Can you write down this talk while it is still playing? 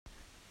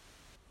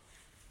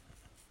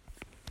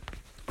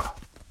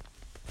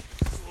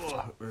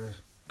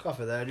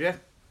Coffee there, Jeff.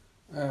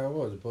 I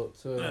would, but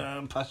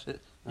Pass it.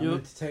 I'm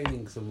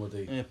entertaining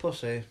somebody. Yeah,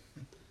 pussy.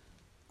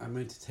 I'm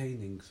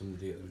entertaining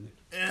somebody at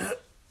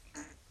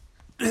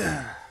the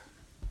minute.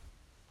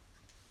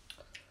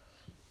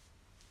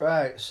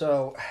 Right,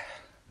 so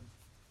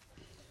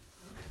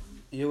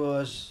you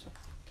was.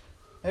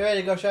 Are you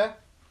ready to go, Shay?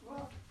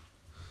 What?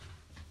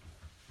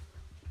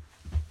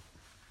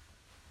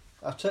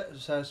 It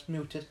says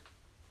muted.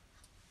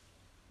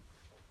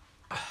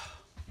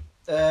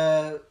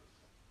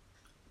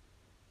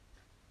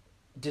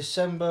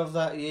 December of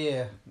that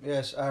year.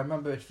 Yes, I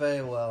remember it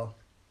very well.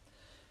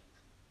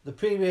 The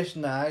previous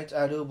night,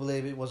 I do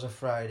believe it was a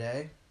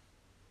Friday.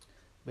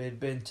 We'd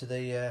been to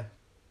the.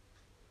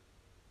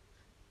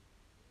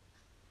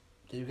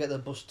 Did you get the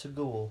bus to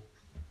Goole?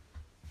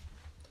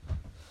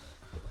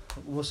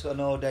 We must have got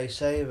an all-day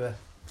saver.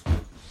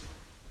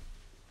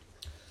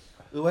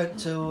 We went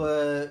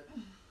to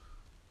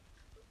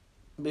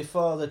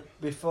before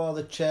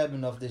the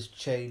chairman of this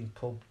chain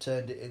pub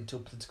turned it into a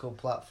political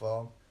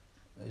platform.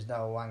 He's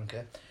now a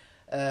wanker.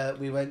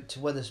 We went to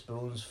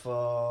Wetherspoons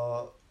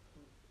for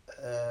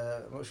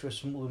I'm not sure,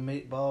 something with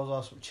meatballs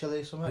or some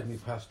chilli or something. Penny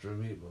pasta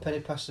and meatballs. Penny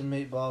pasta and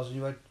meatballs, and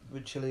you went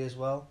with chilli as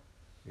well.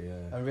 Yeah.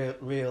 And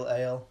real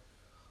ale.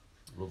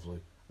 Lovely.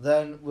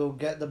 Then we'll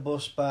get the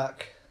bus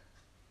back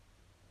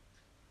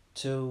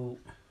to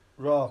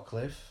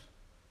Rawcliffe.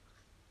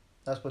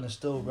 That's when it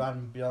still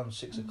ran beyond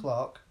 6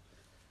 o'clock.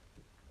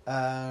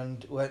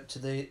 And went to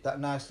that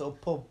nice little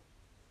pub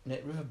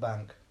near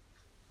Riverbank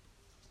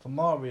for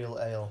more real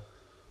ale,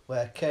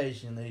 where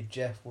occasionally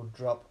Jeff would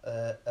drop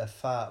a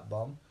fart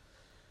bomb,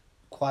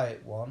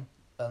 quiet one,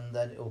 and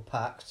then it'll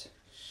packed,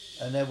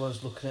 and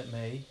everyone's looking at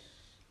me,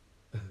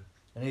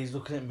 and he's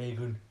looking at me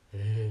going,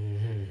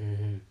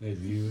 They're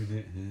viewing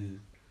it.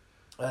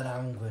 and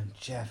I'm going,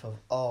 Jeff, of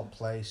all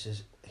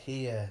places,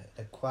 here,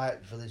 a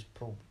quiet for this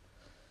pub,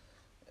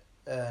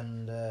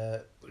 and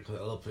Look at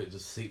that up, it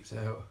just seeps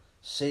out.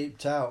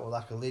 seeped out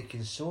like a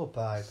leaking sewer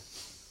pipe.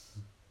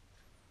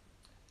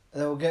 And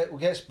then we'll get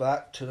us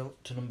back to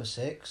number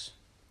 6.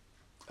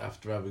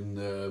 After having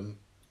the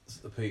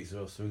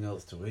pizza or something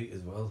else to eat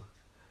as well.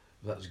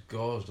 That's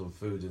gorged on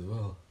food as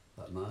well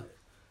that night.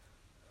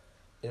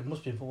 It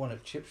must be for one of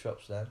the chip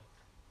shops then.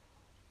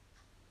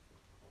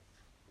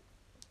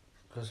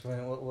 Because I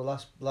mean, well,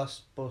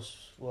 last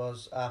bus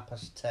was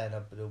 10:30,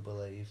 I do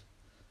believe.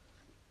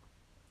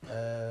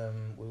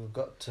 We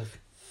got to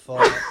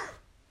phone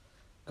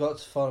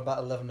about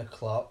 11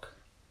 o'clock.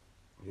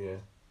 Yeah.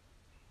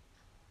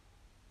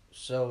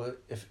 So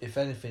if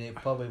anything, it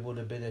probably would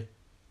have been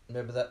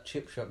maybe that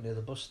chip shop near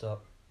the bus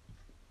stop.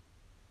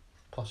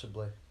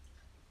 Possibly.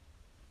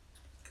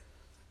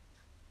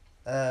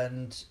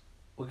 And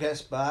we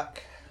gets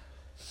back.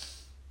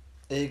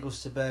 He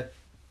goes to bed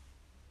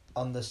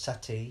on the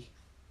settee.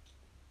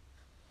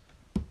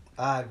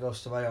 I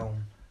goes to my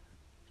own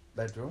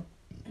bedroom.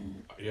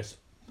 Yes.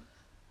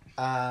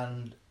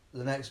 And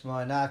the next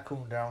morning I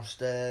come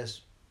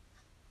downstairs.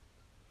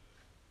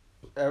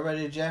 Are you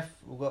ready, Jeff?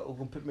 We're going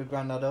to pick my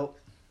granddad up.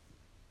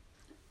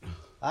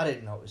 I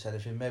didn't notice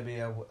anything.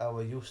 Maybe I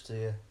were used to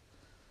your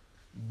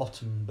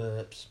bottom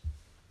burps.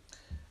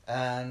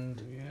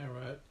 And Yeah,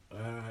 right.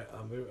 Alright,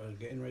 I'm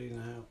getting ready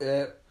now.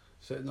 yeah,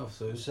 Setting off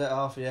soon. set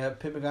off. Yeah,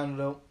 pick my granddad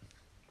up.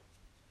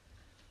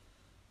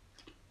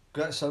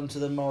 Gets onto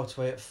the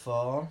motorway at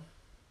 4.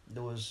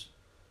 There was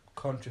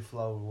country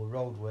flow with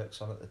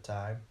roadworks on at the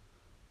time.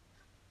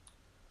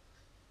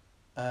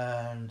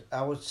 And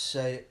I would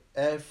say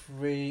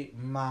every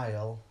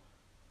mile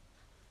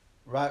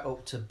right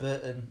up to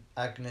Burton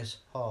Agnes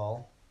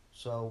Hall,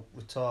 so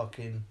we're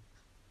talking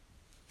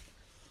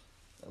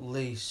at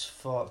least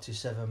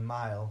 47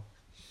 mile.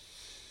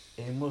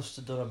 He must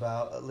have done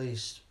about at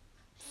least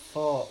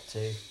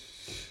 40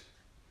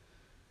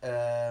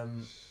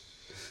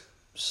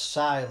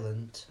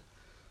 silent,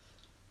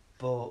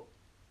 but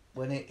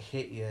when it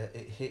hit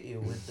you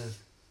with the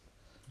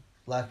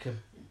like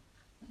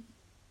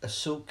a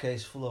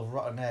suitcase full of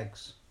rotten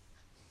eggs,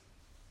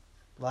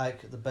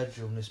 like the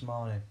bedroom this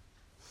morning.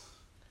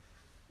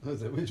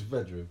 Was it? Which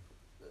bedroom?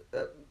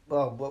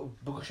 Well,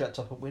 bucket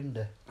top up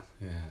window.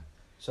 Yeah.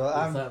 So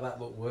It's like that,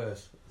 but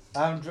worse.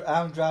 I'm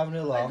driving I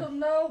along. don't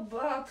know,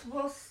 but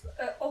was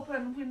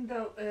open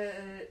window,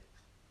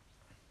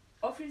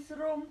 office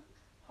room,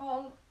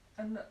 hall,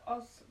 and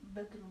us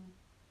bedroom.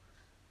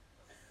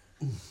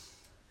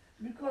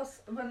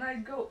 Because when I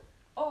go,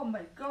 oh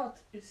my God,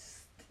 it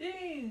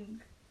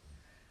stink.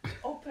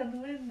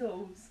 Open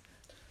windows.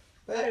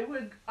 I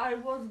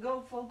was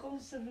go for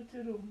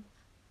conservatory room.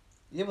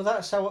 Yeah, but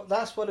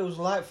that's what it was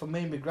like for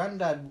me and my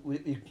granddad.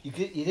 You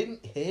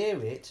didn't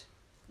hear it,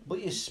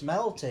 but you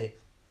smelt it.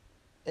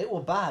 It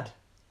was bad.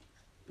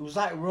 It was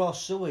like raw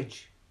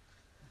sewage,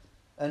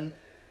 and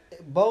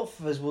both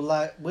of us were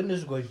like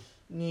windows were going,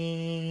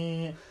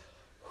 "Nee,"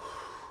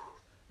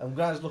 and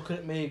Gran's looking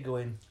at me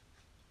going,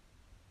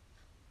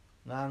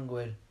 and I'm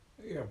going,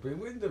 Yeah, been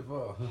window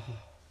for.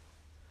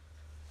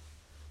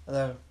 and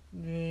then,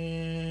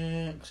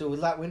 "Nee." So it was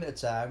like winter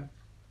time,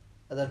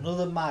 and then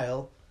another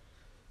mile,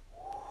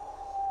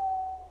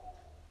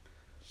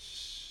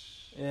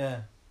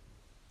 Yeah.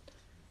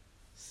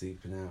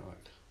 Seeping out.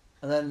 Like.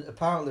 And then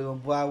apparently,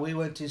 while we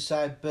went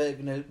inside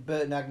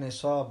Burton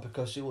Agnes Hall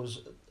because it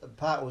was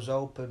part was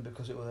open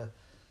because it was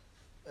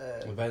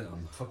Event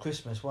on. for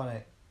Christmas, wasn't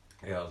it?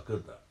 Yeah, it was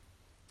good that.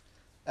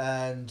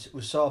 And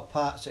we saw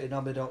parts that you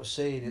normally don't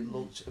see, and it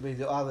looked. I mean,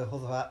 the other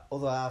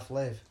half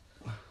live.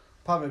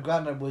 Apparently, my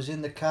granddad was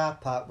in the car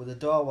park with the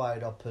door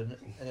wide open,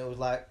 and it was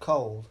like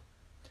cold,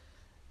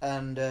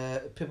 and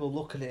people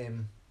looking at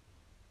him,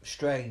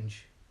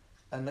 strange,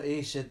 and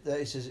he says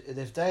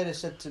if they'd have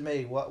said to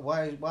me,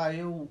 why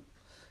you,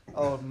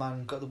 old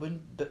man, got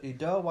your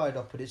door wide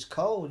open? It's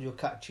cold. You'll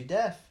catch your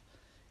death.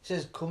 He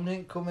says, come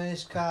in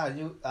this car.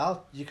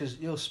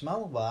 You'll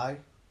smell why.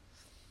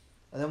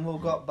 And then we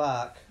got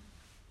back.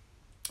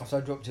 After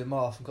I dropped him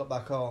off and got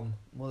back home,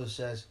 Mother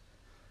says,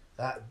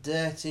 "That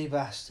dirty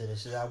bastard." I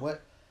said,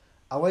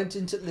 I went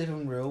into the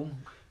living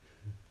room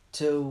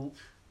to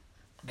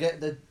get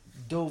the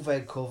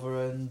duvet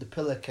cover and the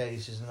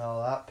pillowcases and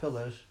all that,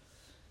 pillows.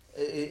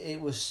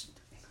 It was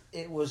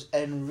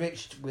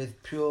enriched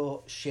with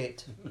pure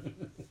shit.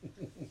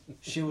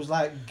 She was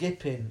like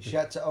gipping. She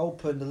had to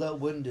open the little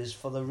windows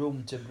for the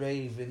room to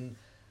breathe, and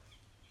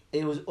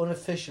it was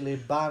unofficially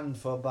banned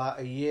for about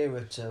a year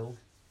or two.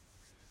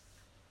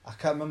 I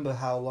can't remember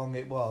how long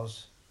it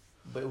was,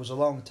 but it was a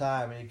long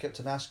time, and he kept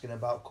on asking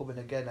about coming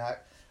again. And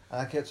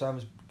I kept trying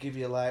to give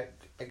you like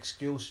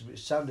excuses,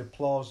 which sounded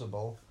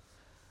plausible,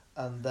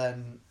 and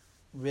then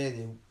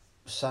really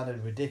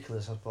sounded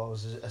ridiculous, I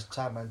suppose, as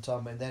time went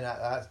on. And then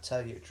I had to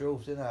tell you the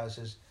truth, didn't I? I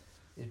says,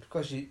 it's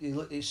because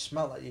it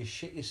smelled like you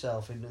shit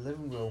yourself in the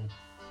living room.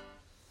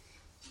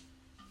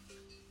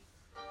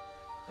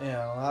 You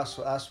know,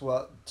 that's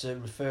what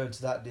referring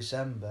to that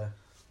December.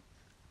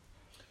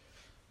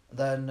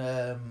 Then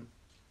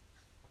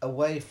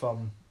away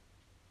from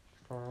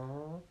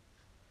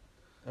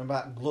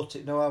about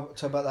glutton. No, I'm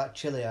talking about that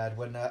chili I had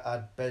when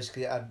I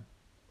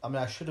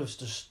should have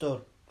just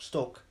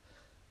stuck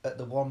at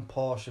the one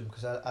portion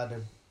because I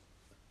had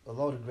a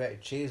load of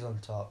grated cheese on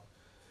top,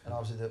 and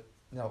obviously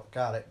the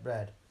garlic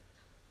bread.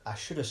 I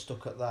should have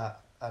stuck at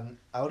that, and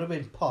I would have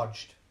been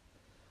podged,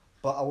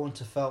 but I wouldn't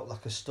have felt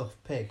like a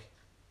stuffed pig.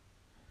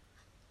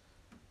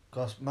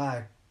 Because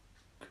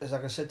as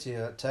like I said to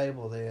you at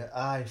table there,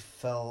 I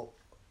felt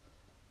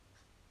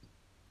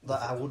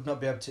that I would not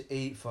be able to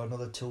eat for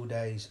another 2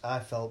 days. I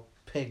felt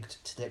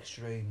pigged to the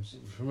extremes.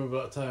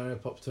 Remember that time I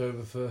popped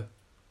over for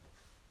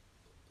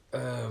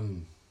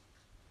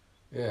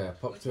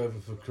popped over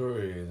for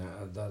curry and I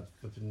had that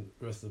flipping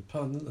rest of the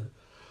pan, didn't I?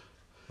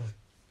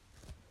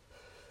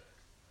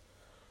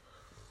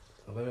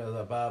 I remember at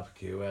that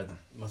barbecue we had a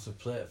massive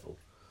plateful.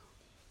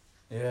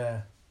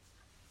 Yeah.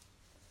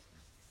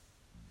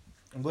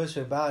 And worst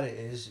thing about it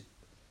is,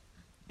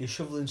 you're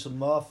shoveling some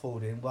more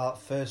food in while at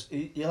first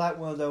you're like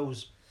one of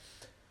those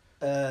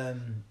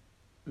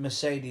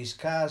Mercedes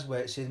cars where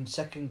it's in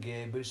second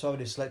gear but it's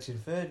already selecting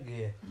third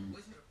gear.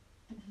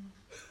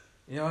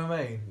 You know what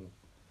I mean?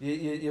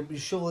 You're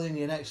shoveling in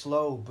your next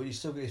load, but you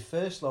still got your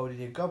first load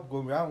in your gob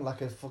going around like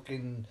a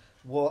fucking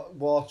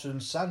water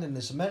and sand in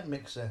the cement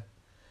mixer.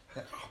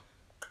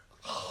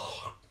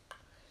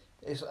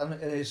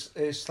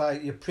 It's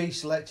like you're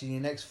pre-selecting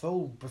your next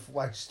food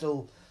before like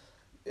still.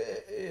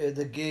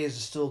 The gears are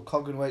still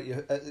cogging away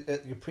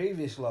at your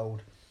previous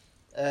load,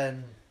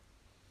 and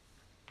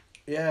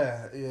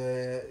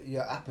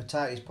your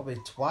appetite is probably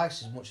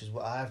twice as much as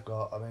what I've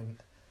got. I mean,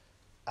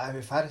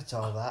 if I'd had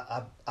all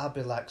that, I'd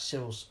be like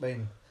Cyril. I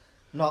mean,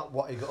 not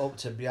what he got up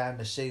to behind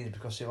the scenes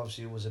because he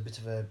obviously was a bit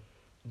of a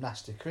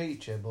nasty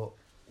creature, but.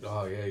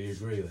 Oh yeah, you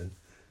agree then?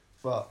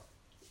 What?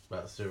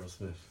 About Cyril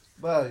Smith.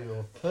 Well, you were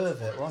a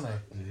pervert, wasn't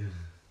he?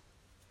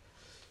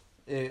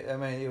 Yeah. I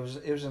mean, he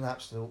was an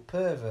absolute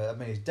pervert. I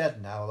mean, he's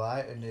dead now,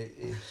 right? And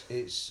we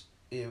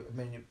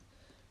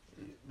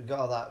got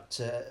all that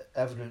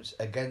evidence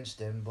against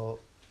him, but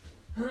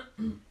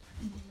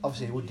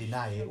obviously he would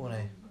deny it,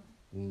 wouldn't he?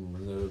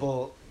 No.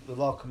 But the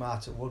law come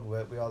out at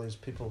woodwork with all these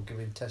people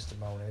giving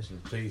testimonies.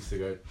 And please to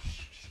go,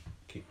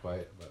 keep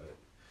quiet about it.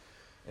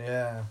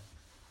 Yeah.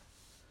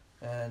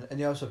 And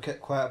he also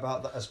kept quiet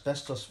about the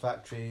asbestos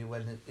factory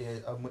when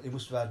he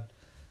must have had,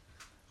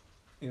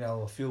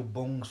 a few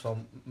bungs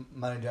from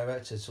managing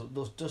directors. So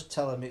just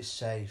tell him it's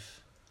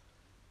safe.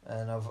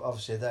 And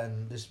obviously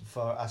then, this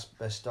before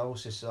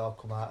asbestosis all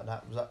come out, and I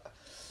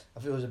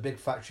think it was a big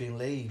factory in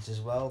Leeds as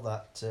well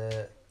that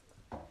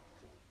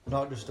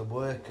not just the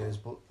workers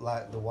but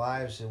like the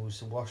wives who used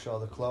to wash all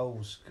the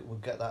clothes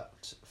would get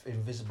that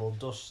invisible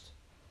dust,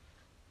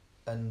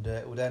 and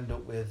it would end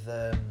up with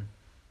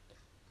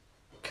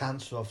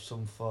cancer of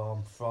some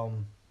form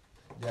from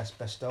the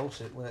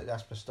asbestosis, wasn't it? The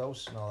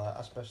asbestosis and all that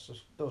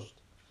asbestos dust.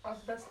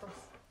 Asbestos.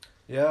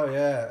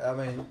 Yeah. I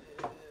mean,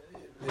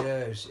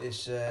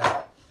 it's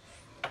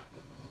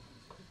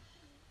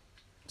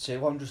see, it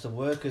wasn't just the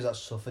workers that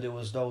suffered; it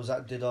was those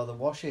that did all the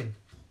washing.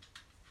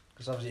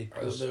 Because obviously,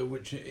 I don't know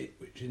which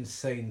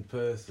insane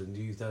person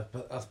used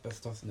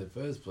asbestos in the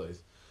first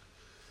place.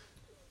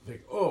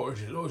 think, oh,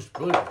 it's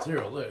brilliant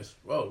material, this.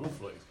 Well,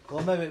 lovely.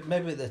 Well,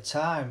 maybe at the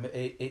time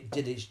it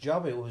did its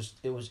job. It was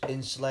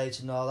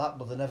insulated and all that,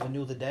 but they never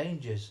knew the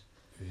dangers.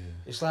 Yeah.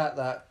 It's like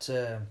that.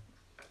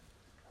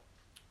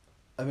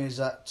 Is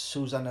that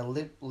Susanna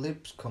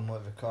Lipscomb,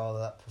 whatever you call her,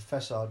 that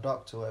professor or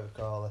doctor, whatever you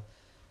call her.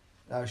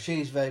 Now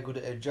she's very good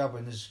at her job,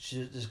 and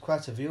there's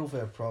quite a few of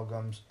her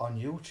programs on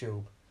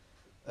YouTube.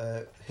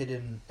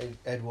 Hidden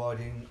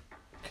Edwardian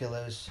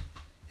killers,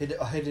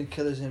 hidden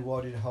killers in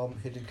Edwardian home,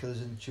 hidden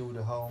killers in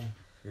Tudor home.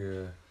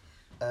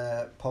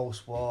 Yeah.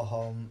 Post-war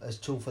home, as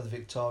two for the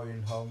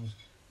Victorian homes,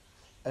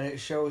 and it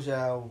shows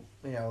how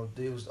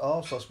there was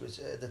all sorts, but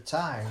at the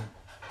time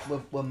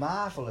were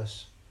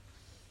marvellous.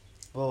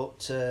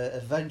 But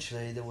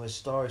eventually there were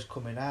stories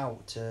coming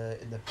out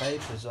in the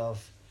papers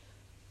of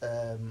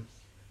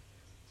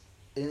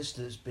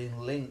incidents being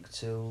linked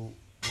to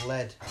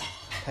lead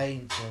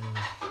paint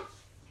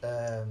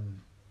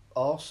and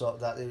all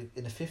sorts that in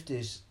the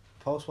 50s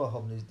post-war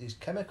home these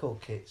chemical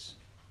kits.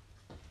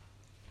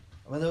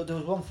 I mean, there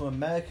was one from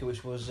America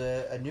which was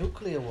a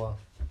nuclear one.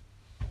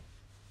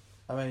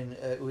 I mean,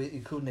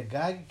 including a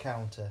Geiger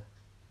counter.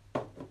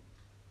 You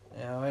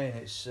know what I mean?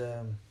 It's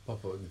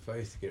Pop it in the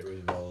face to get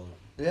rid of all.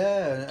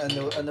 Yeah,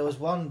 and there was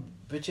one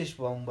British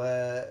one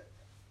where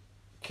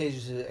kids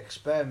used to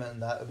experiment on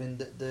that. I mean,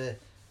 the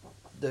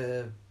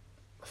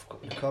I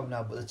forgot what they call them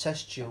now, but the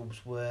test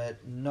tubes were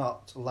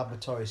not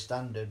laboratory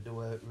standard. They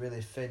were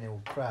really thin, it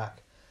would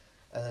crack,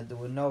 and there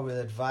were no real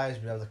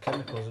advisory of the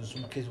chemicals. And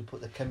some kids would put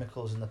the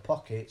chemicals in the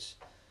pockets,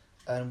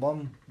 and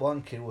one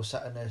kid was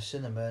sat in a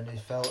cinema and he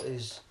felt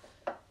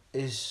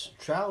his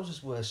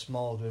trousers were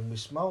smouldering with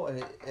smoke,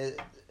 and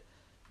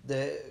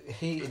the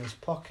heat in his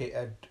pocket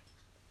had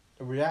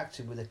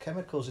reacted with the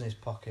chemicals in his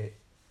pocket,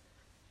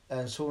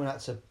 and someone had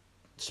to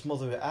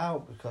smother it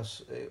out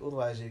because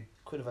otherwise he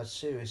could have had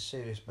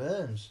serious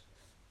burns.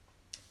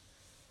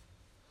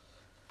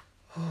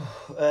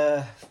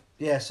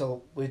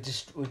 So we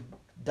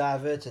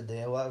diverted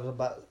there. What was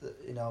about,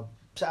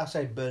 I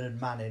say Bernard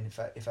Manning.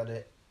 If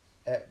I'd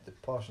ate the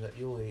portion that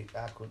you eat,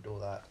 I couldn't do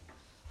that.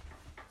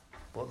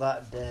 But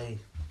that day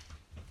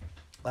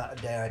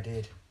I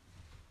did.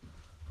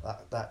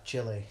 That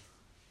chili.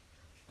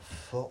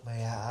 Fuck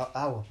me,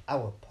 I was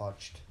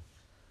podged,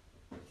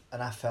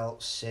 and I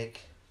felt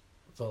sick.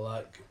 Felt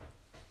like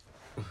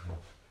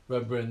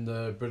remember in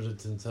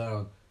Bridgerton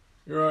town.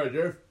 You're right,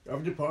 Jeff.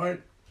 Having your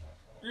pint.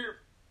 Yeah.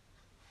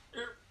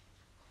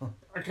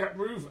 I can't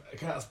move. I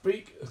can't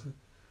speak.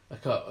 I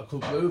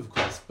couldn't move. I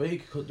couldn't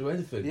speak. I couldn't do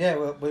anything. Yeah.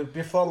 Well,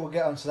 before we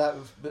get onto that,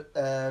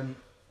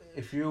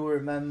 if you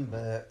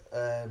remember,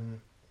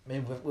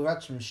 we've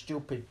had some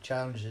stupid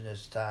challenges in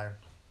this time.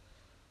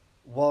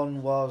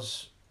 One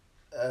was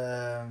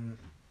the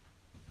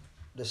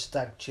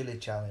stag chili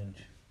challenge,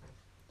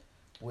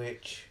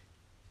 which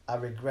I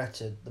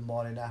regretted the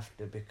morning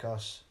after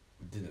because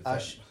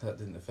that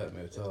didn't affect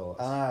me at all.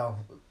 I know,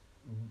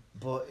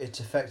 but it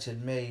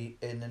affected me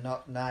in a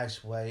not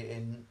nice way.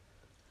 In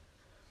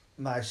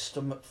my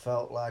stomach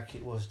felt like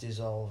it was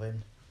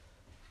dissolving.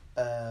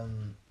 I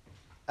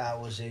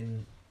was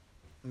in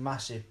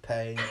massive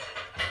pain,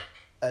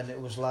 and it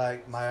was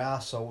like my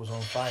arsehole was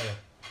on fire.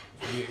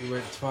 You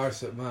went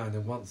twice at mine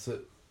and once at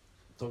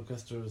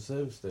Doncaster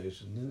Reserve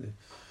Station, didn't you?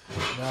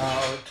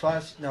 No,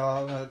 twice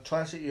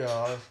at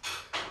yours.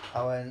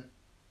 I went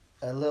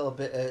a little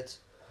bit at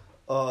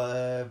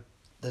the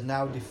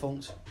now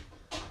defunct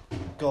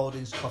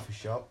Gordon's coffee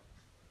shop.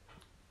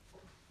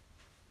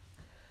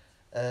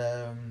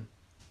 And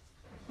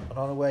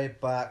on the way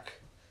back,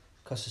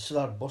 because they still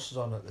had buses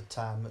on at the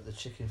time at the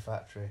chicken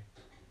factory,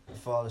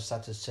 before they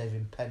started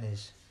saving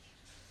pennies.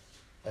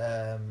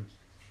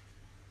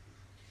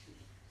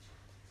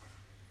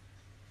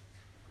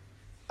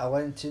 I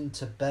went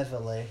into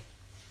Beverley.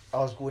 I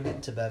was going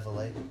into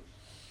Beverley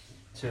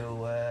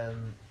to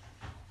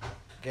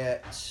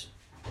get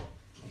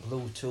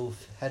Bluetooth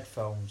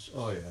headphones.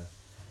 Oh yeah.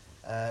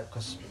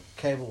 Because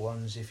cable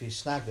ones, if you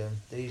snag them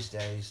these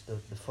days, they're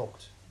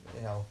fucked.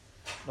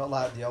 Not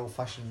like the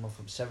old-fashioned one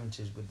from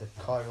 '70s with the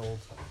coiled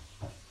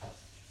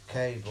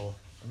cable.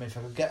 I mean, if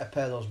I could get a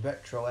pair of those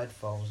retro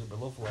headphones, it'd be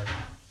lovely.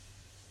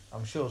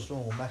 I'm sure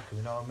someone will make them.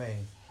 You know what I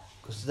mean?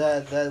 Because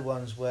they're the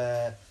ones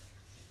where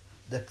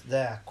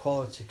they're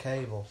quality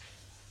cable.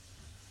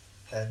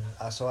 And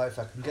I thought if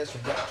I can get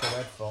some retro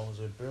headphones,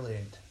 they're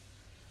brilliant.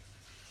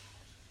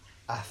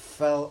 I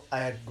felt I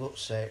had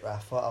gutsache, but I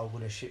thought I was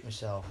going to shit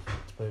myself,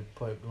 to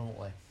put it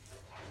bluntly.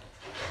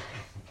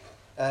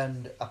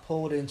 And I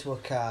pulled into a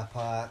car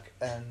park,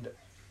 and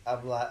I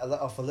let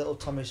off a little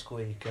Tommy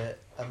squeaker,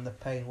 and the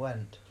pain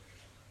went.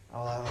 I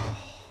was like, oh.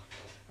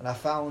 And I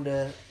found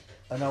an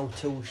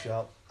O2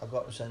 shop. I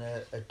got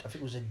I think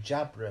it was a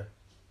Jabra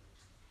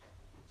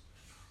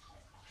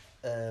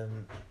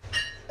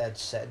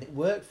headset, and it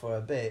worked for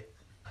a bit.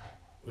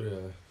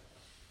 Yeah.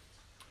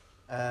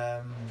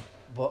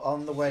 But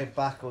on the way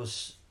back, I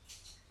was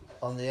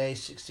on the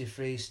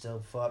A63 still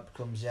before it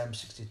becomes the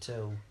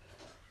M62,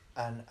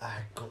 and I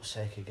had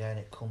gutsache again.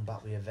 It come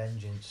back with a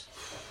vengeance.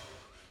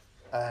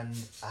 and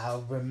I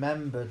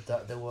remembered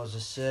that there was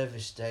a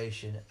service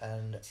station,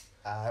 and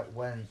I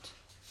went,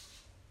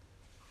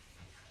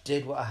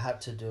 did what I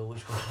had to do,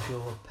 which was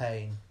pure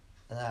pain,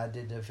 and I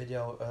did a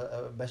video,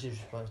 a message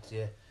response to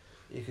you.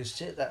 You can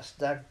stick that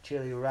stag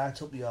chili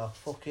right up your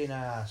fucking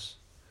ass.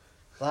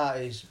 That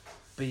is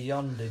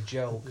beyond a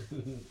joke.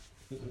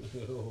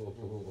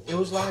 It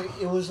was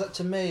like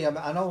to me. I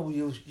mean, I know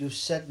you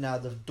said now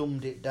they've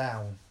dumbed it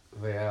down.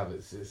 They have.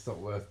 It's not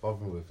worth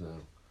bothering with now.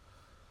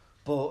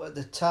 But at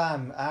the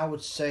time, I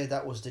would say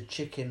that was the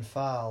chicken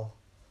fowl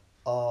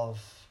of,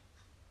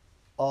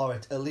 or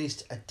at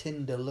least a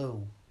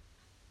Tindaloo.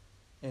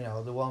 You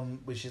know, the one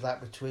which is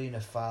like between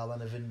a fowl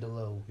and a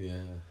vindaloo.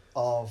 Yeah.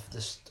 Of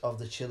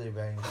the chili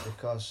range,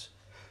 because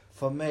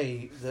for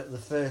me the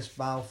first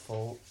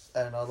mouthful,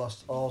 and I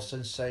lost all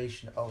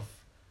sensation of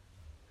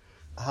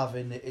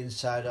having the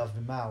inside of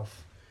my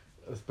mouth.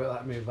 It's a bit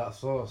like me with that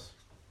sauce.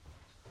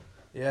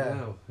 Yeah.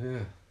 Wow, yeah.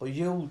 But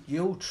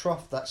you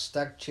troughed that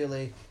stag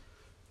chili.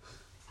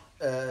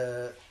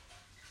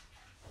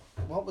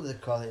 What would they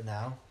call it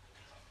now?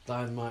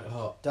 Dynamite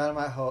hot.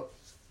 Dynamite hot.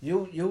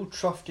 You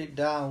troughed it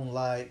down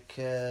like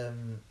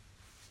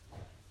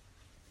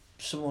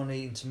someone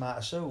eating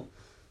tomato soup.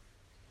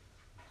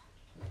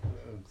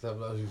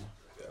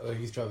 I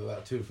used to have it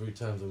about 2 or 3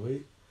 times a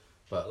week.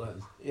 But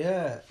then.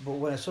 Yeah, but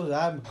when as soon as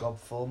I'm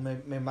gobful,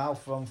 my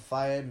mouth were on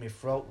fire, my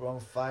throat were on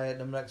fire, and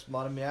the next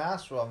morning my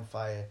arse were on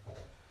fire.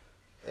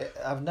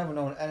 I've never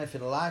known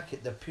anything like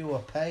it. The pure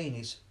pain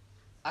is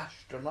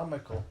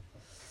astronomical.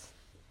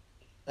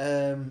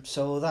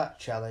 So that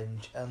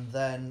challenge, and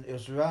then it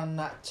was around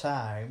that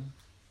time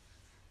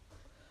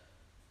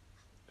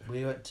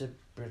we went to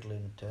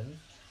Bridlington,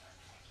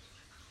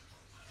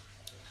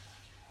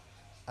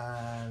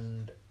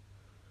 and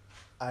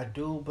I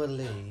do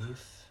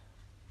believe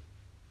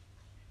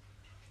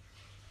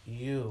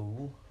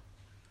you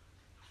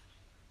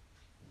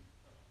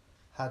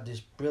had this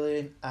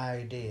brilliant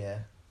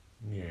idea,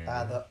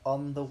 Yeah. either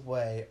on the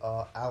way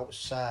or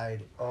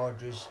outside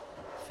Audrey's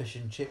fish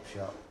and chip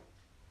shop.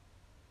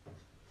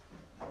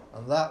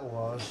 And that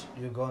was,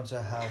 you're going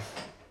to have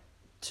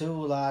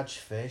 2 large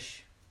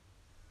fish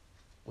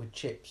with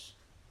chips.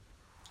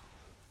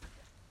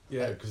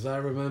 Yeah, because I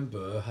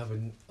remember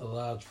having a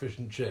large fish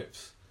and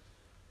chips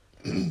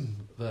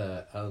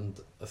there, and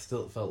I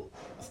still felt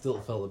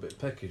a bit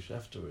peckish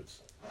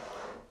afterwards.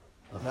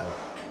 I thought,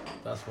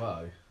 that's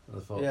why. I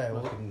thought, Yeah,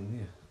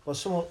 well,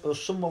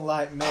 someone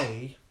like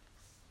me,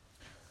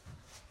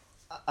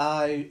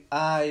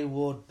 I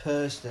would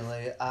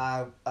personally,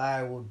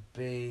 I would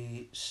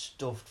be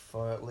stuffed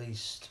for at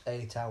least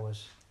 8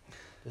 hours.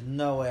 There's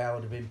no way I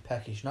would have been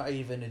peckish, not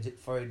even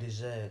for a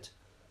dessert.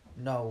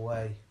 No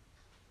way.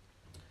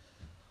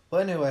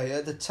 But anyway,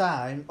 at the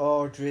time,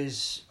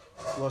 Audrey's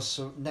was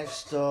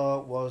next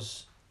door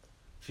was,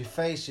 if you're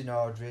facing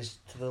Audrey's,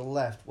 to the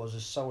left was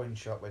a sewing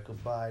shop where you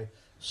could buy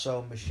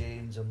sewing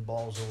machines and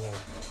balls of wool.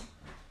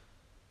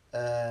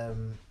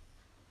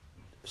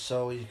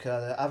 So you could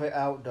either have it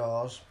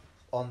outdoors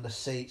on the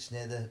seats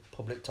near the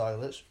public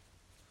toilets,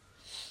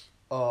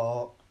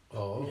 or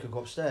you could go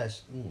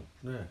upstairs.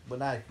 Yeah. But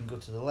now you can go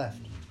to the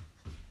left.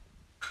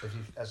 If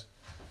you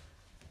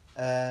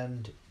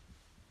and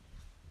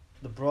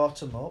they brought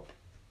them up.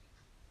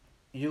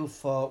 You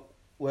thought,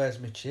 "Where's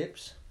my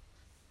chips?"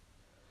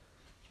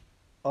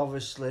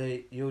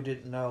 Obviously, you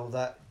didn't know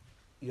that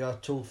your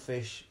 2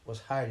 fish was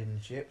hiding the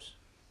chips,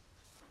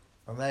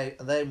 and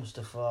they must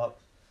have thought,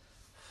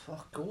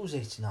 "Fuck, who's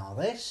eating all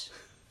this?"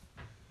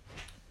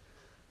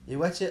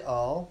 You ate it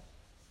all,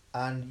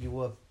 and you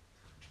were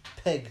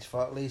pigged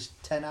for at least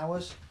 10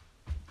 hours.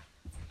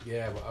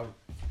 Yeah, but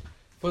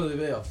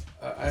funnily enough,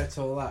 I ate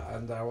all that,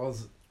 and I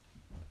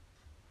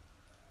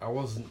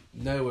wasn't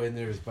nowhere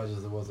near as bad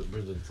as I was at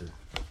Bridlington.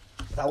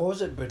 That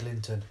was at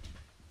Bridlington.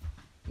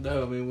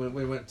 No, I mean when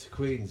we went to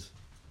Queens,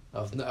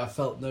 I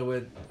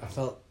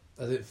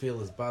didn't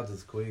feel as bad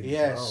as Queens.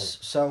 Yes,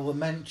 so we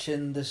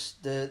mentioned this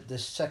the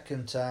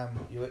second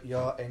time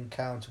your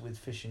encounter with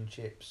fish and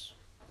chips.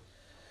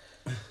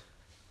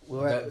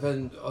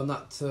 Then on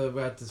that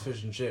we had this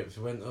fish and chips.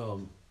 We went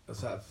home. I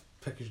was at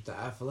packaged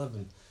at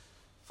 11:30.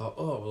 Thought,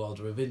 we'll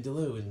order a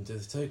vindaloo and do the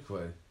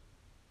takeaway.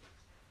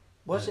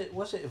 Was it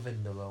a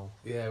vindaloo?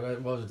 Yeah, we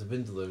ordered a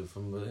vindaloo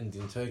from an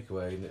Indian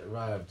takeaway, and it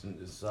arrived, and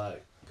it was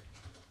like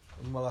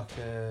More like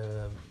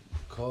a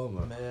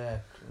korma. Yeah,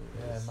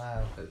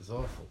 mild. It's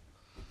awful.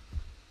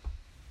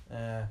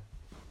 Yeah.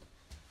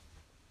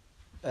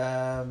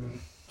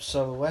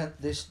 So we went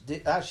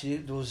actually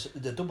there was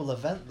the double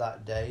event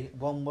that day.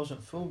 One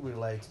wasn't food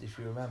related, if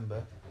you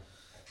remember.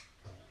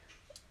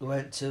 We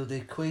went to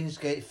the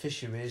Queensgate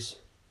Fisheries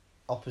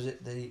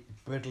opposite the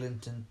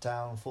Bridlington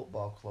Town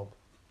Football Club.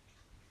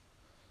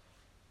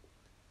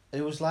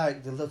 It was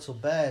like the little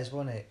bears,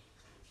 wasn't it?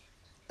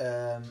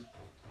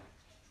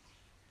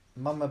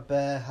 Mama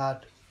Bear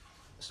had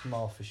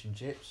small fish and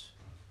chips.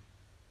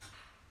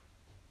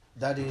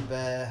 Daddy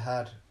Bear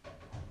had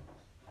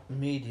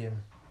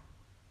medium.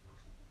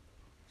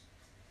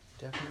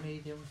 Did you have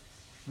medium?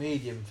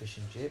 Medium fish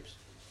and chips.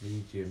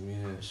 Medium,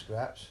 yeah.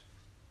 Scraps.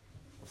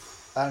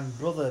 and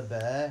Brother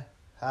Bear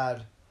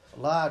had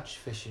large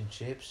fish and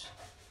chips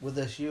with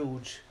a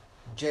huge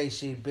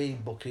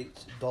JCB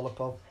bucket dollop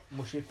of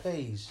mushy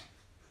peas.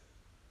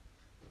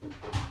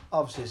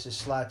 Obviously, it's a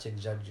slight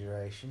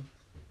exaggeration.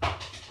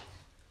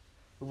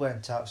 We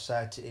went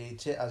outside to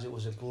eat it as it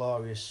was a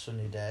glorious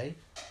sunny day.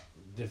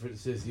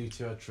 Difference is you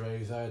two had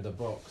trays, I had a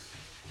box.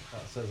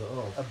 That says it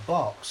all. A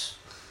box?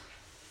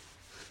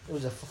 It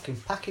was a fucking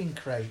packing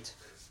crate.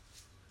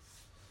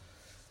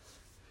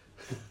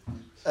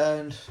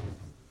 And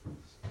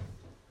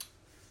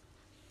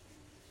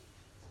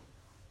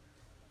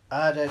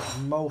I'd had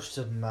most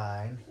of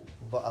mine,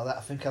 but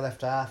I think I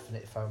left half in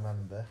it if I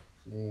remember.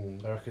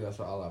 I reckon that's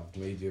what I'll have,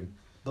 medium.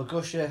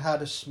 Bagusha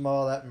had a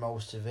small at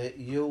most of it.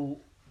 You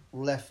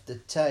left the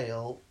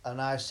tail,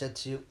 and I said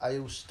to you, "Are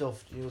you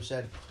stuffed?" You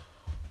said,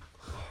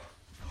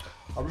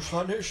 "I'm just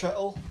trying to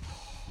settle."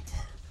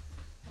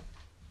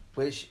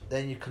 Which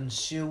then you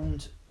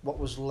consumed what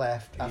was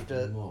left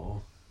after. Even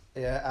more.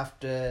 Yeah,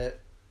 after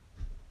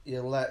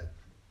you let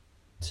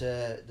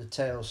the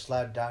tail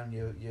slide down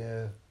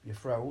your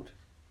throat.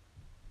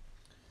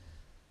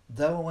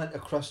 Then we went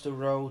across the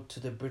road to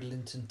the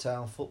Bridlington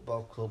Town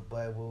Football Club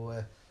where we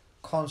were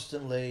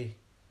constantly,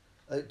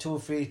 2 or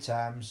 3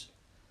 times,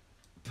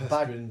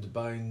 Pestering,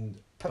 buying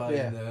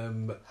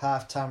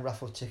half-time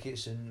raffle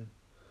tickets and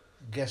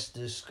guessed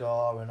the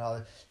score and all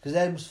that. Because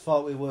they must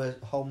thought we were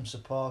home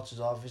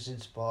supporters or visiting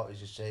supporters,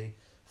 you see,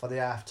 for the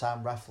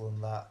half-time raffle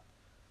and that.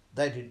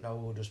 They didn't know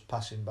we were just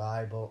passing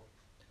by, but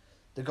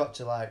they got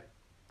to,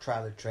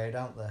 try the trade,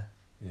 aren't they?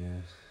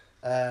 Yeah.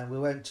 And we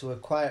went to a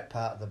quiet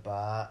part of the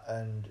bar,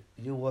 and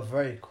you were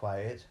very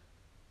quiet.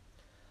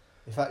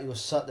 In fact, you were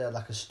sat there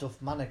like a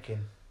stuffed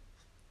mannequin.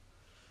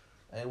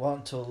 And it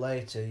wasn't until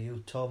later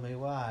you told me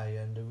why,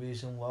 and the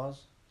reason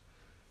was?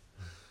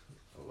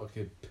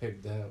 Looking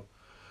pigged out.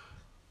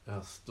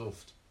 How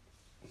stuffed.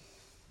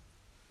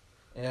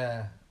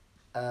 Yeah.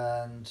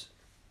 And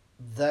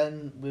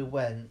then we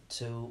went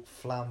to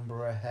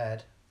Flamborough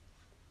Head.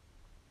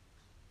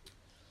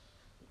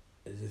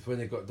 It's when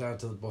they got down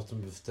to the bottom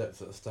of the steps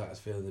that I started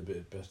feeling a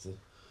bit better.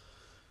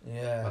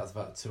 Yeah. That's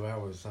about 2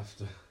 hours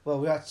after. Well,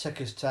 we had to take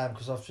his time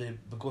because obviously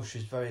Bagush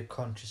is very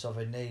conscious of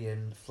her knee,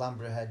 and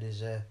Flamborough Head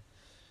is a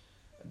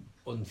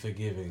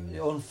Unforgiving.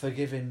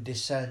 unforgiving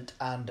descent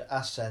and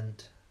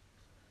ascent.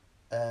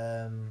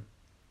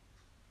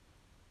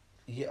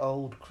 Ye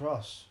Old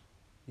Cross.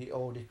 Ye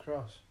Oldie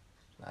Cross.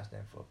 Nice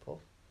name for a pub.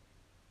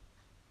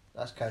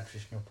 That's kind of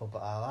traditional pub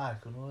that I like. I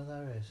don't know where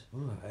there is.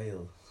 Ooh,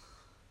 ale.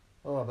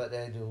 Oh, I bet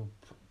they do.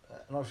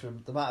 I'm not sure.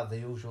 They might have the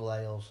usual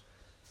ales.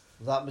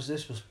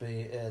 This must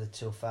be early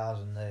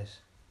 2000. This.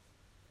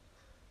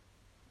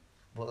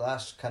 But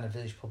that's kind of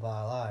village pub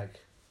I like.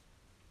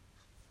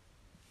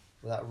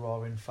 With that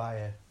roaring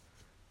fire.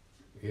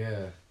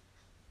 Yeah.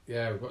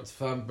 Yeah, we got to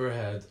Flamborough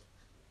Head.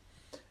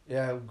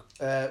 Yeah,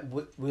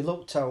 we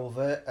looked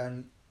over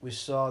and we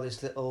saw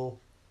this little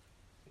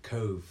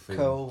Cove thing.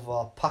 cove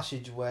or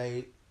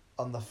passageway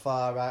on the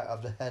far right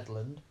of the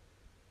headland.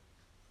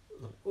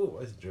 Oh,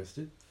 that's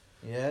interesting.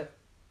 Yeah.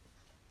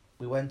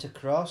 We went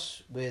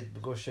across with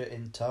Bagusha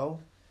in tow.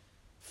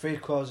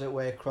 3/4 of the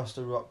way across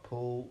the rock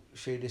pool,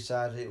 she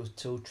decided it was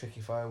too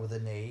tricky for her with her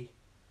knee.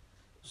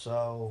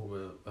 So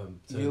Well,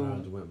 turned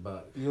around and went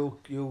back.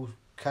 you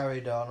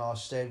carried on or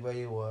stayed where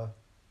you were.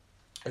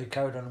 You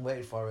carried on and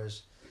waited for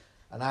us.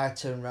 And I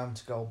turned round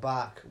to go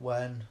back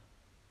when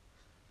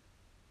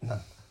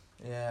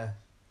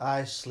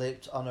I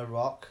slipped on a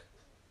rock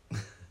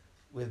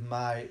with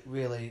my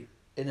really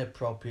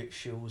inappropriate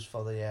shoes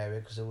for the area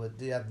because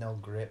they had no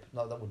grip,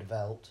 not that would have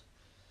helped.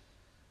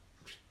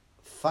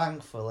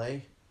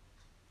 Thankfully,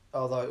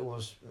 although it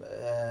was,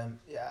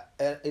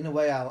 in a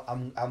way,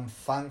 I'm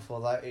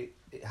thankful that it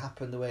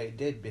happened the way it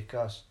did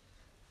because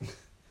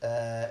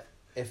if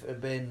it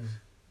had been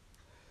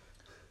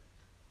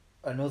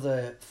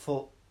another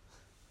foot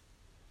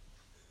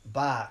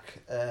back,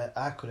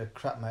 I could have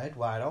cracked my head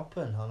wide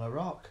open on a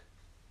rock,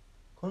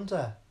 couldn't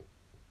I?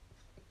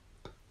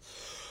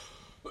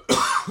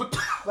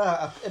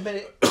 Well, I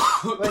mean,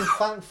 when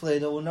thankfully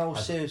there were no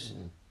serious.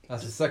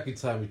 That's the second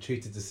time we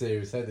treated the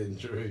serious head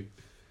injury.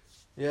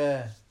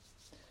 Yeah.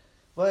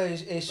 Well,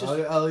 it's just.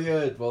 All I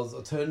heard was,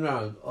 I turned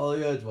around, all I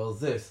heard was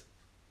this.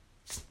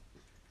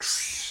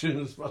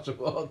 And a splash of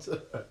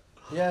water.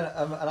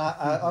 Yeah, and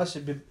I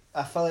honestly,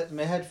 I felt like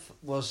my head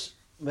was.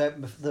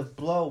 The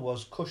blow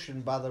was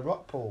cushioned by the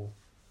rock pool.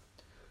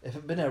 If it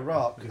had been a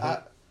rock,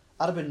 I'd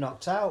have been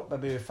knocked out,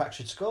 maybe a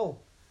fractured skull.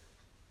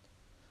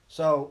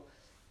 So,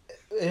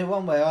 in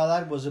one way, all I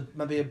had was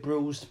maybe a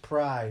bruised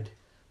pride,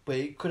 but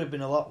it could have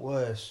been a lot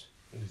worse.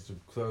 Some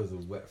clothes were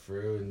wet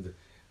through, and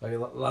I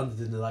landed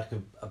in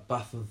a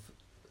bath of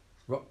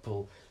rock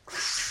pool.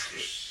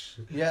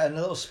 Yeah, and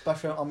a little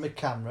splash on my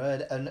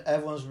camera, and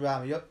everyone's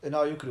around me, and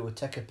all you could do was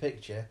take a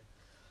picture.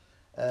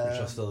 Which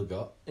I still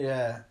got.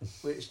 Yeah,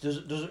 which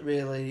doesn't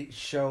really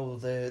show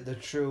the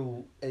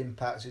true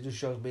impact. It just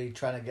shows me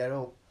trying to get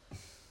up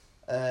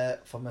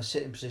from a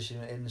sitting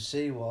position in the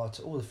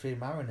seawater. Oh, the 3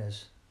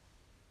 mariners.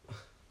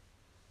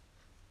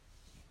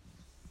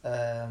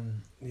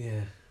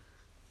 Yeah.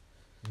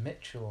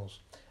 Mitchell's.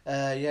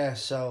 Yeah,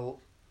 so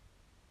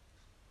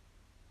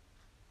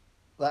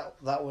that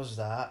was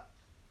that.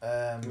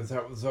 Was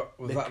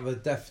that the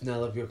death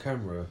knell of your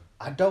camera?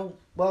 I don't.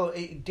 Well,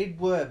 it did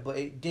work, but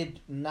it did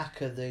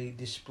knacker the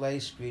display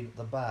screen at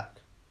the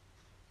back.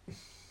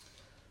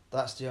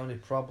 That's the only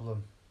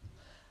problem.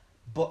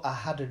 But I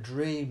had a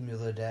dream the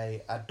other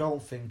day. I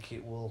don't think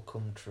it will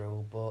come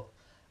true, but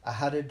I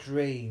had a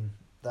dream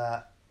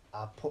that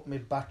I put my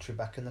battery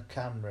back in the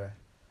camera,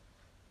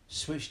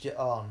 switched it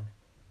on,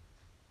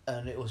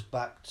 and it was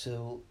back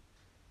to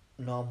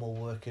normal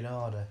working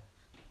order.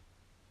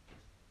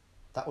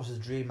 That was the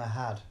dream I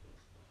had.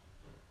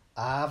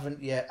 I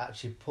haven't yet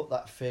actually put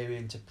that theory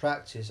into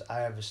practice. I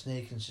have a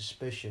sneaking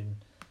suspicion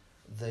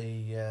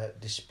the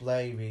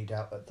display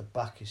readout at the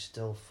back is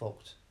still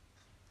fucked,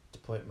 to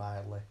put it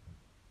mildly.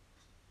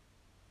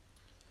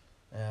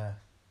 Yeah.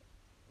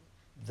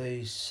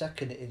 The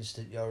second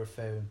incident you're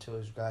referring to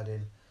is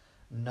regarding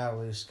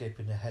narrowly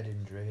escaping a head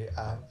injury.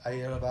 Are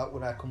you about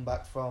when I come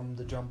back from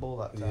the John Bull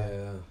that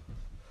time?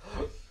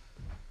 Yeah.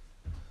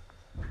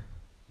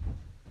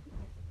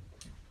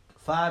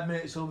 5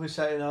 minutes we'll be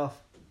setting off.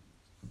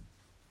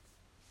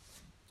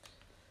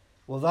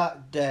 Well,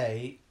 that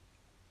day,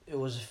 it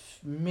was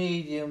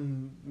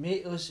medium.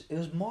 It was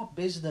more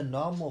busy than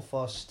normal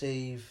for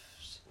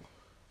Steve's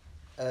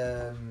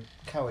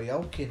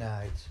karaoke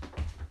night,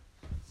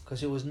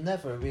 because it was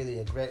never really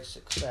a great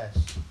success,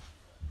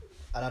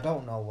 and I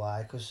don't know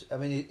why. Because I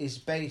mean,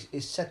 his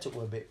setup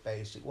was a bit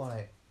basic,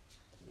 wasn't it?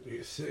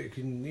 It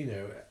can,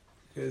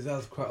 it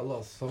has quite a lot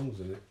of songs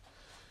in it.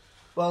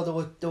 Well, there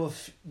were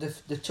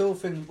the two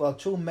things. Well,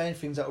 two main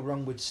things that were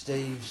wrong with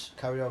Steve's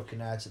karaoke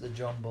night at the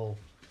John Bull.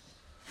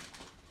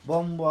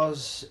 One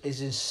was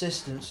his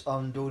insistence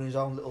on doing his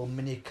own little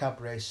mini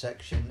cabaret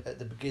section at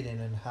the beginning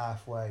and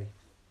halfway,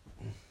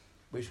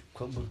 which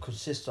would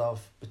consist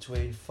of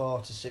between 4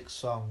 to 6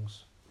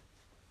 songs.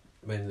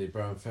 Mainly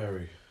Brian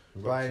Ferry.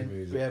 Brian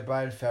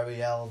Ferry,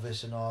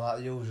 Elvis, and all that,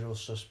 the usual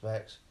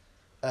suspects,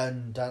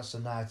 and Dance the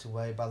Night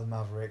Away by the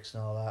Mavericks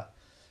and all that.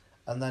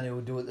 And then he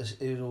would do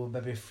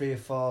maybe 3 or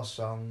 4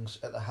 songs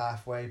at the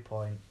halfway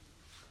point.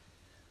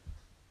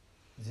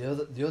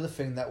 The other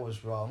thing that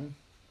was wrong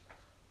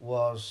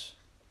was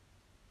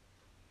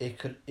he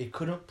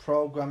couldn't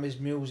program his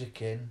music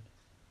in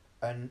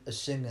and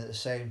sing at the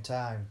same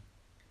time.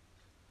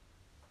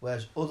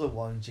 Whereas other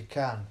ones you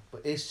can,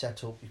 but his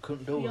setup you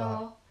couldn't do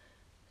that.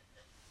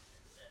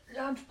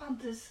 Lunch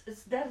pant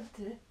is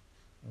dirty.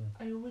 Mm.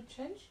 Are you with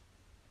change?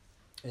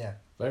 Yeah.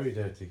 Very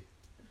dirty.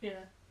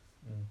 Yeah.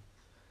 Mm.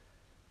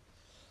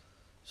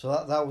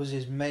 So that was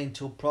his main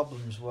two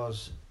problems,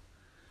 was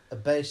a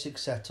basic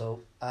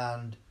setup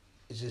and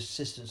his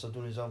insistence on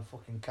doing his own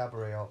fucking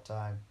cabaret all the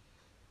time,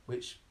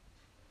 which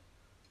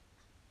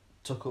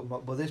took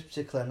up. But this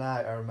particular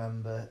night, I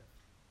remember,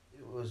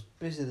 it was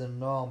busier than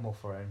normal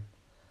for him,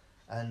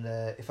 and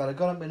if I'd have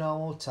gone at my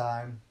normal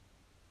time,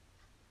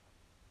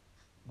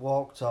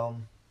 walked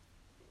on,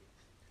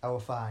 I were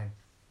fine.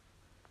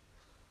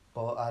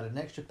 But I had an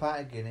extra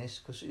pint of Guinness,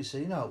 because you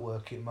see, at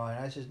work in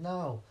morning. I says,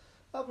 no,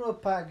 I've got a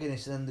pint of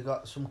Guinness, and then they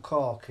got some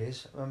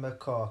corkies. I remember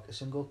a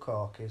single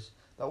corkies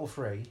that were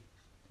free.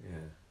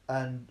 Yeah.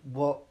 And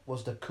what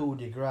was the coup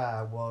de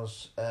grace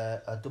was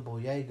a double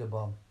Jaeger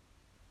bomb,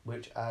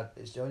 which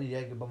it's the only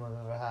Jaeger bomb I've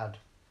ever had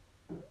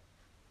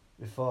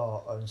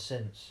before and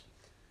since.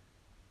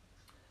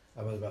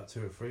 I've had about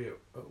 2 or 3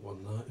 at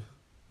one night.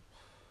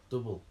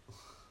 Double.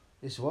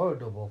 This was a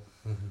double.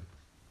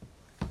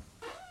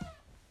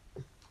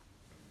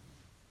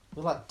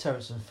 We're like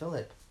Terence and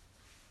Phillip.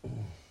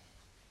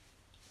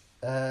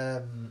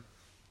 Then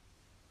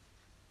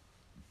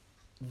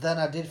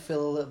I did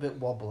feel a little bit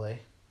wobbly,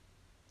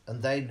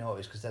 and they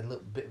noticed because they had a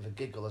little bit of a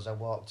giggle as I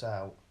walked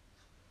out.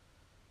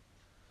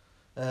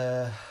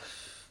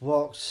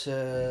 Walked,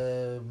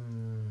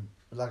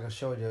 like I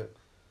showed you,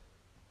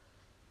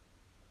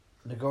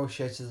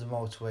 negotiated the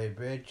motorway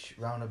bridge,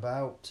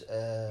 roundabout.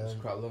 It's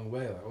quite a long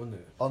way, wasn't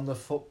it? On the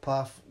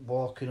footpath,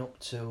 walking up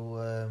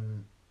to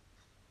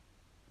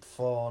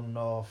 4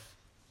 North,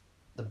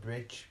 the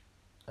bridge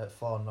at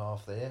 4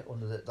 North there,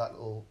 under that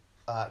little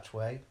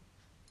archway.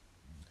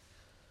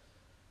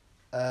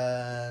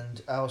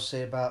 And I'll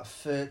say about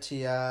 30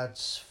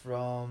 yards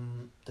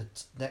from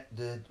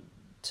the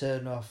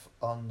turn off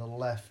on the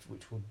left,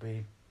 which would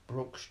be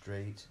Brook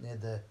Street,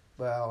 near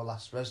where our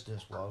last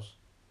residence was,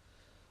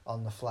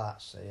 on the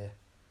flats here.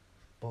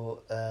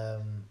 But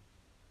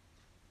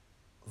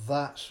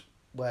that's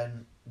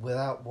when,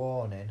 without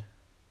warning,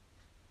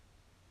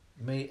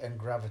 me and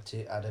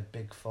Gravity had a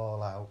big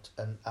fallout,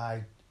 and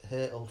I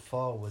hurtled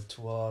forward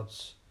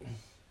towards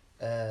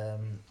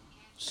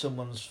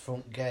someone's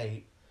front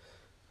gate,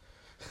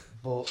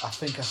 but I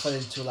think I fell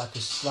into like a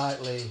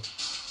slightly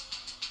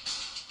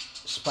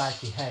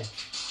spiky hedge.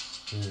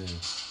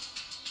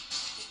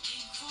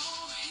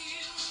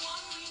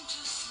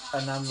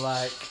 And I'm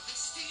like,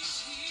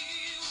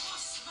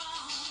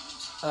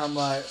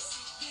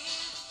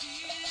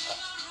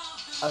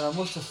 and I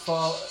must have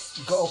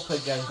got up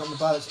again, got my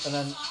balance, and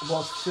then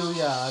walked a few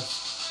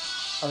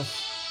yards, and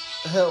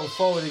hurtled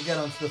forward again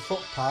onto the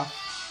footpath.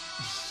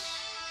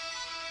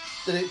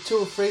 Did it 2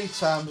 or 3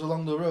 times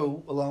along the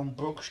route, along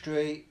Brook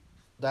Street,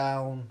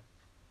 down.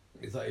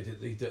 It's like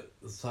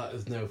it's like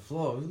there's no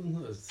floor,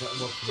 isn't it? It's like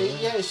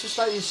Yeah, it's just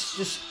like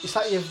it's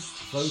like you're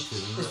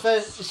floating.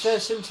 It's very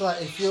simple.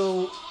 Like if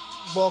you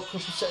walk up a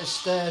set of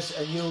stairs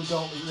and you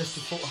don't lift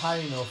your foot high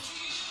enough,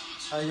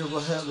 and you'll go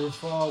hurtling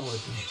forward.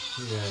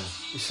 Yeah.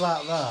 It's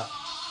like that,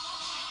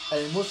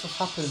 and it must have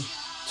happened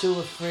 2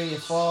 or 3 or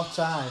 4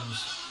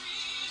 times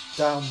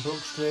down Brook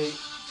Street,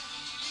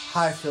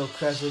 Highfield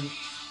Crescent,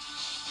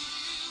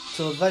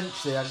 till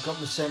eventually I got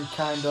the same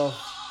kind of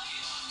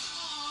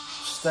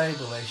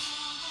stable-ish,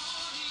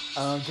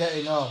 and I'm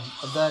getting on,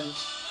 and then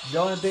the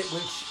only bit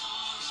which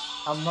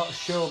I'm not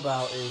sure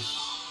about is,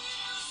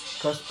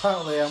 because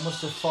apparently I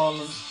must have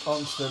fallen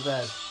onto the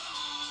bed,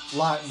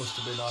 light must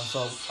have been on,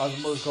 so I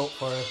must go up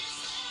for a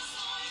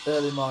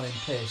early morning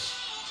piss,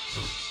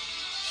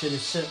 she'd have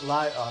set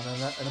light on,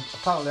 and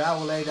apparently I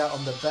was laid out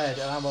on the bed,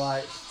 and I was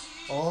like,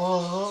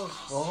 oh.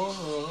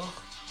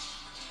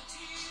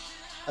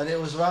 And it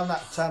was around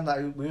that time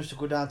that we used to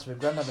go down to my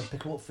granddad and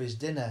pick him up for his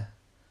dinner.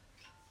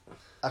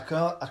 I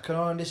can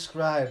only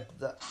describe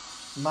that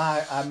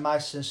my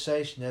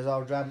sensation as I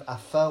was driving. I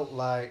felt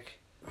like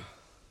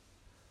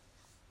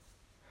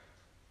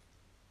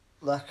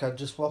I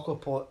just woke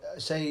up, or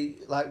say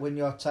like when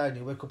you're tired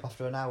and you wake up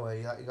after an hour,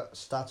 you got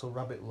startled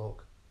rabbit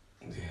look.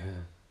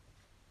 Yeah.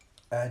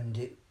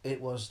 And it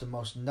was the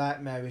most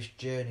nightmarish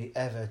journey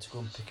ever to go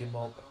and pick him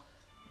up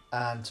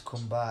and to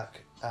come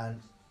back.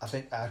 And I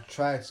think I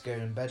tried to get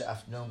in bed at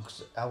afternoon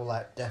because I was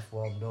like death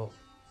warmed up.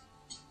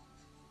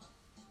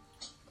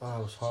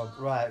 Oh, it was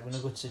horrible. Right, we're going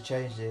to go to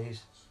change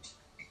these.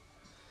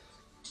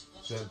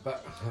 So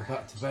back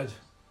to bed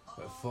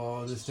at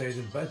 4 and they stayed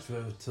in bed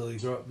till he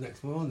got up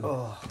next morning.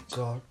 Oh,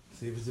 God.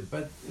 So he was in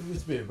bed, he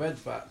was to be in bed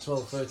for about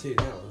 12, 13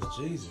 hours,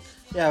 Jesus.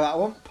 Yeah, I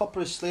wasn't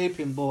properly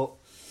sleeping, but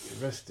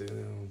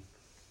Resting.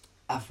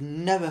 I've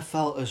never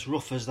felt as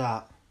rough as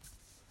that.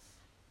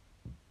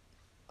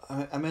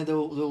 I mean, the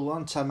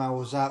one time I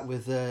was out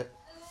with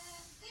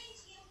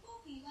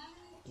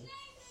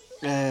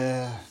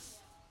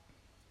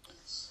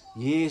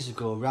years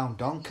ago around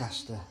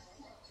Doncaster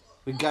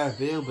with Gary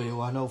Bealby,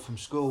 who I know from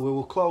school. We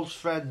were close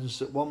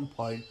friends at one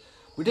point.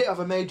 We didn't have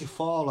a major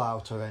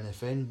fallout or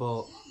anything,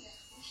 but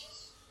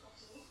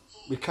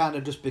we kind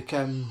of just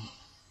became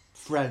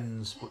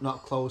friends, but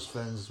not close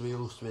friends as we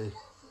used to be.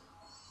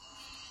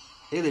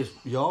 He lives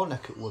your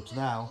neck of woods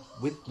now,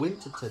 with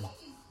Winterton.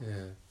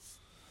 Yeah.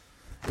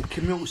 He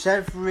commutes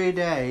every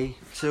day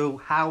to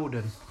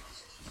Howden.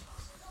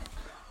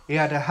 He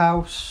had a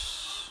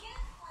house.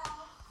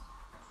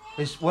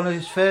 One of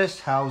his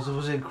first houses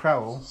was in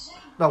Crowell.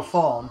 No,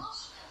 Thorn.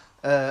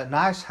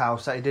 Nice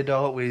house that he did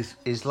all with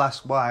his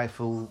last wife,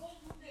 who...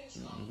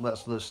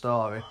 That's the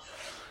story.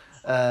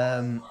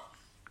 Then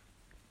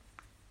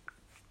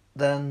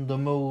they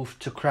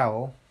moved to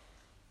Crowell.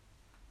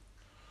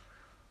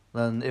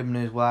 Then him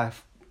and his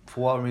wife,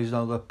 for whatever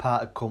reason,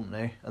 parted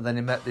company. And then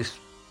he met this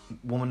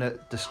woman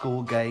at the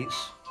school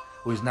gates,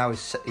 who is now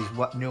his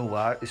new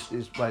wife. Well,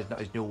 it's not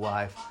his new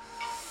wife.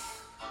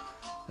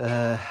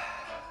 Then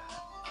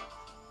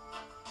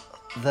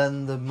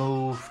they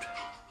moved.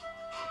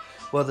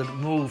 Well, they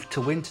moved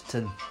to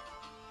Winterton,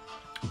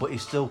 but he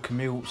still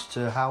commutes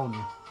to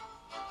Howden.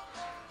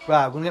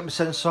 Right, I'm gonna get my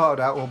sense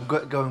sorted out. We'll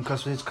get going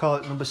because we need to call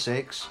it number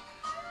 6.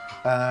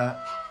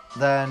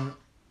 Then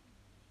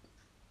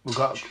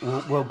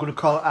we're gonna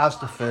call it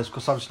Asda first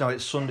because obviously now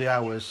it's Sunday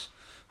hours,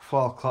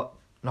 4 o'clock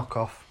knock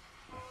off.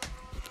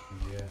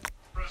 Yeah.